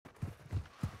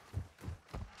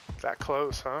That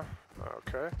close, huh?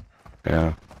 Okay.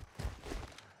 Yeah.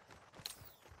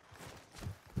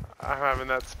 I'm having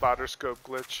that spotter scope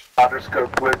glitch. Spotter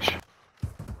scope glitch.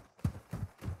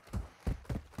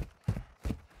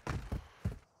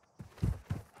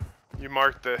 You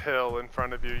marked the hill in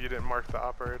front of you. You didn't mark the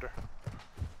operator.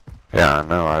 Yeah, I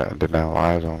know. I didn't have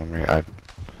eyes on me.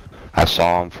 I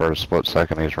saw him for a split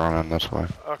second. He's running this way.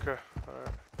 Okay.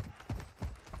 Alright.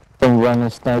 Someone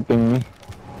is sniping me.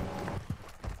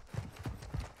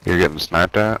 You're getting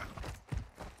sniped at?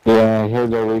 Yeah, I hear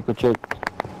the ricochet.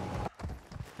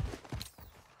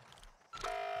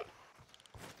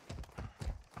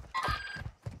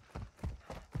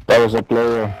 That was a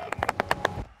player.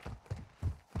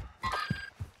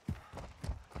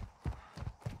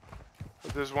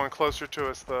 There's one closer to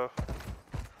us, though.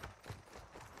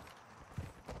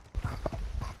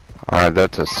 Alright,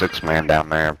 that's a 6-man down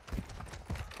there.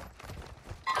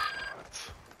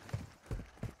 What?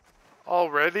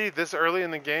 Already? This early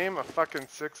in the game? A fucking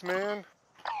 6-man?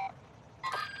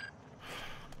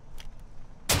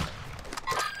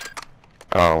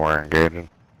 Oh, we're engaging.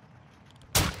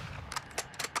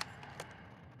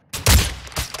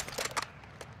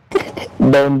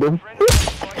 Downed him.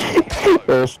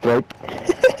 Airstrike.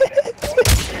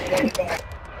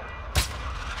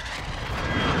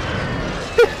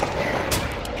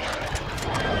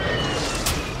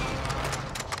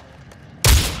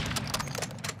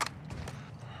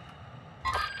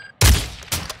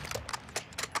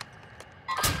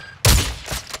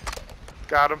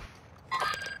 Got him.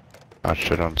 I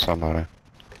shit on somebody.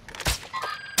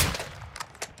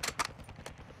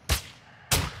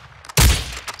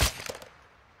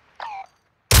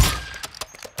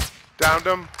 Downed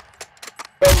him.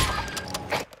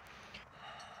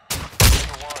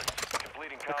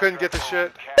 I couldn't get the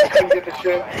shit. Couldn't get the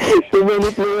shit. Too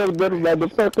many players there,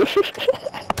 motherfucker.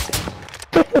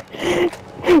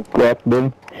 Cracked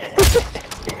them.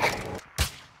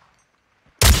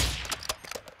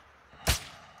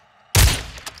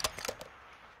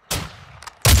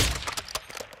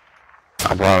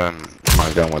 I brought in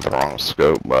my gun with the wrong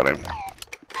scope, buddy.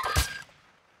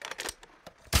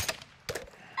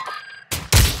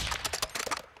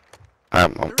 I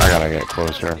gotta get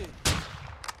closer.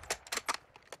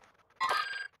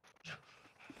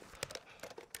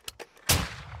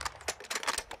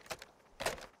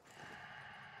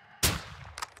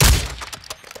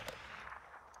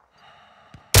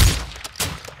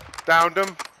 Downed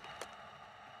him.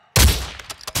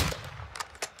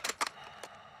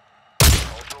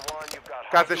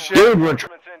 Got the shit. Dude, we're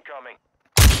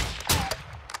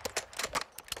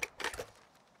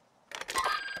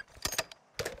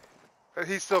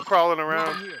He's still crawling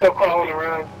around. Still crawling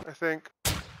around. I think.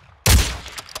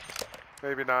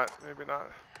 Maybe not. Maybe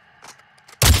not.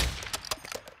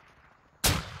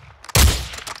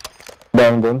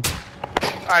 downed him.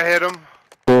 I hit him.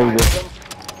 Killed him.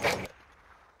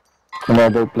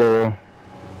 Another player.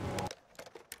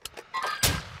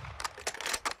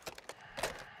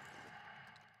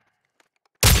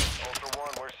 Ultra One,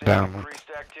 we're seeing Down. increased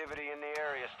activity in the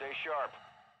area. Stay sharp.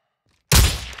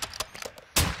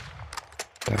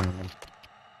 Down.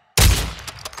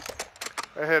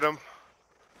 I hit him.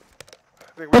 I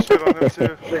think we shit on him too.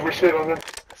 I think we shit on them.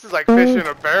 This is like fish in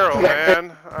a barrel,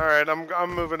 man. All right,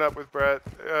 I'm moving up with Brett.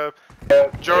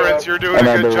 Jorans, you're doing a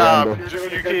Another good job. round. You You're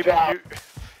doing a you good keep job.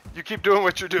 you keep doing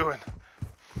what you're doing.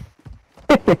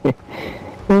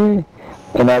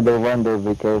 Another one there,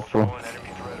 be careful. One enemy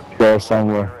threat appears There in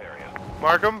somewhere. your area.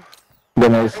 Mark him.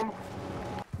 Dennis.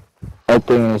 I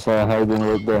think he's hiding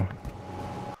right there.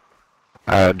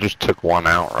 I just took one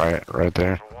out right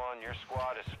there. Ultra One, your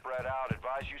squad is spread out.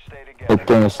 Advise you stay I together.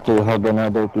 think I still have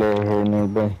another player here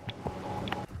nearby.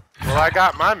 Well, I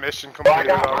got my mission I completed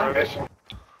got my already. mission.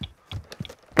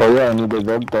 Oh yeah, I need a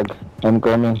dog tag. I'm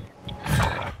coming.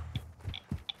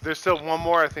 There's still one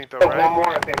more, I think, though, One right? more,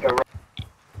 I think they're right.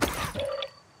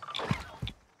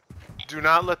 Do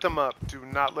not let them up. Do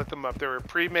not let them up. They're a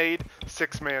pre-made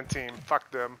 6-man team. Fuck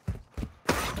them.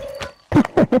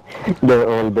 They're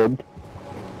all dead.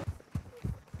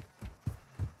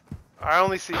 I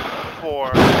only see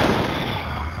 4.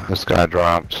 This guy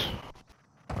dropped.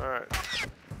 Alright.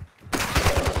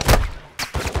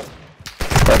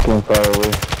 Fucking far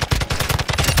away.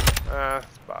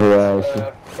 It's bots. Yeah, I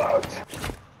see. Bots.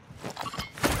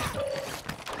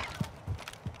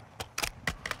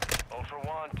 Ultra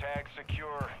One, tag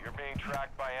secure. You're being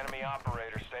tracked by enemy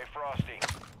operators. Stay frosty.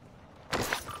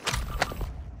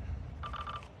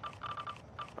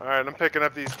 Alright, I'm picking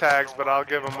up these tags, but I'll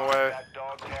give them away. That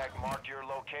dog tag marked your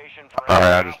location for Alright,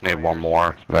 I enemy just need one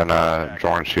operators. more. Then,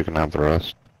 Jordan, you can have the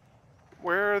rest.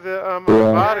 Where are the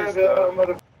Yeah. bodies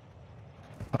though?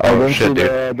 I Oh, don't shit, see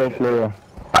dude. the player.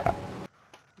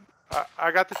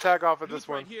 I got the tag off of this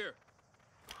one. Right here.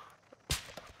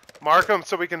 Mark them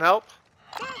so we can help.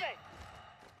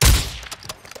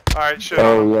 Alright, shit.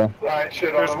 Oh yeah. Alright,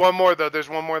 shit. There's one more though. There's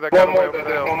one more that got One away more. over the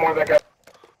There's hill. one more that got.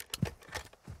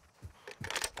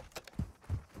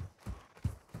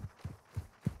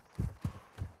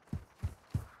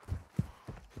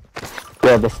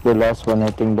 Yeah, that's the last one.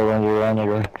 I think the one you ran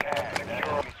away. Tag, that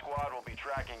enemy squad will be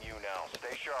tracking you now.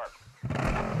 Stay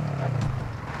sharp.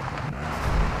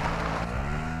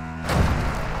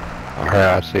 Alright,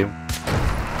 I see him.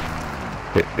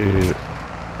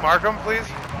 Mark them, please.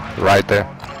 Right there.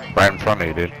 Right in front of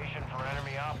you, dude. Location for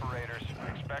enemy operators.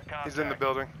 Expect contact. He's in the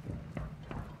building.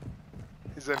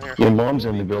 He's in here. Your mom's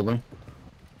in the building.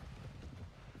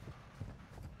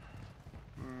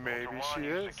 Maybe she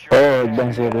is. Oh,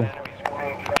 don't see it.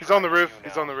 He's on the roof.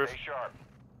 He's on the roof. Stay sharp.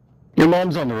 Your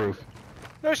mom's on the roof.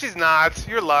 No, she's not.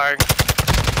 You're lying.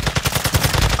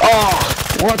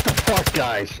 Oh, what the fuck,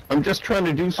 guys? I'm just trying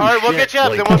to do some Alright, we'll shit, get you up.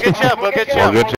 like- Then we'll get you up. We'll get you Well, up. good